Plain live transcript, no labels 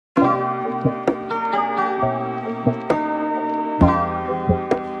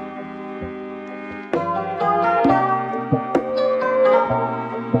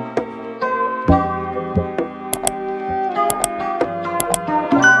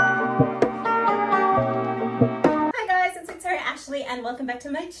and welcome back to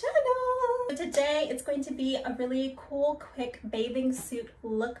my channel. So today it's going to be a really cool, quick bathing suit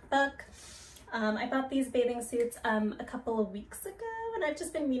lookbook. I bought these bathing suits a couple of weeks ago, and I've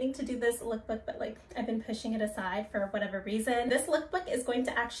just been meaning to do this lookbook, but like I've been pushing it aside for whatever reason. This lookbook is going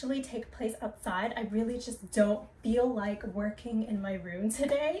to actually take place outside. I really just don't feel like working in my room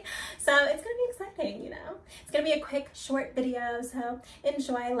today, so it's gonna be exciting, you know. It's gonna be a quick, short video, so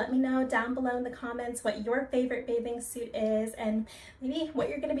enjoy. Let me know down below in the comments what your favorite bathing suit is and maybe what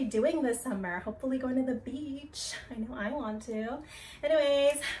you're gonna be doing this summer. Hopefully going to the beach. I know I want to.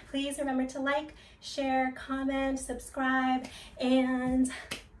 Anyways, please remember to like, share, comment, subscribe, and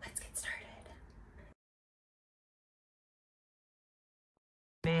let's get started.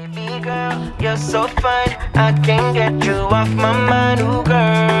 Baby girl, you're so fine, I can't get you off my mind. Ooh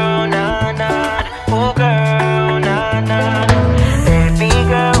girl, nah nah, ooh girl, nah nah. Baby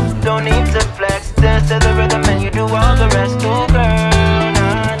girl, don't need to flex, dance to the rhythm and you do all the rest. Ooh girl,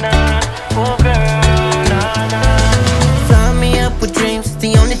 nah nah, ooh girl, nah nah. Fly me up with dreams,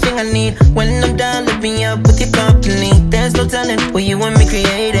 the only thing I need. When I'm down, lift me up with your company. There's no telling what you and me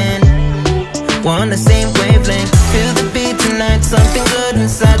creating. We're on the same wavelength. Feel the beat tonight, something good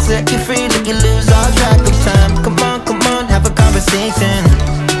inside. Set you free, let you lose all track of time. Come on, have a conversation.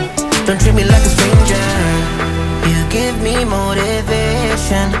 Don't treat me like a stranger. You give me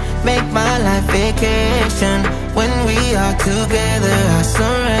motivation, make my life vacation. When we are together, I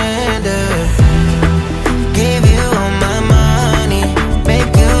surrender. Give you all my money,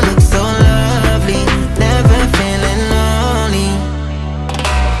 make you look so lovely, never feeling lonely.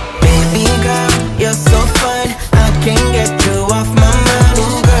 Baby girl, you're so fine, I can't get you off my mind.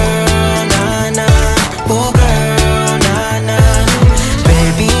 Ooh girl, nah nah, ooh girl, nah nah.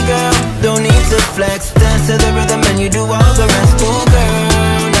 Baby girl, don't need to flex, dance to the rhythm and you do all the rest. Ooh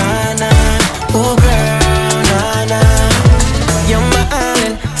girl, nah nah, ooh girl, nah nah. You're my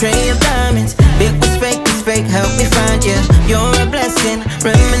island, tray of diamonds. It was fake, help me find you. You're a blessing,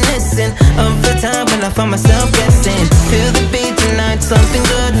 reminiscent of the time when I found myself guessing. Feel the beat tonight, something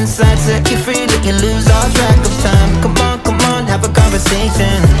good inside. Set you free, let you lose all track of time. Come on, have a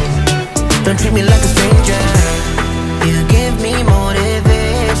conversation. Don't treat me like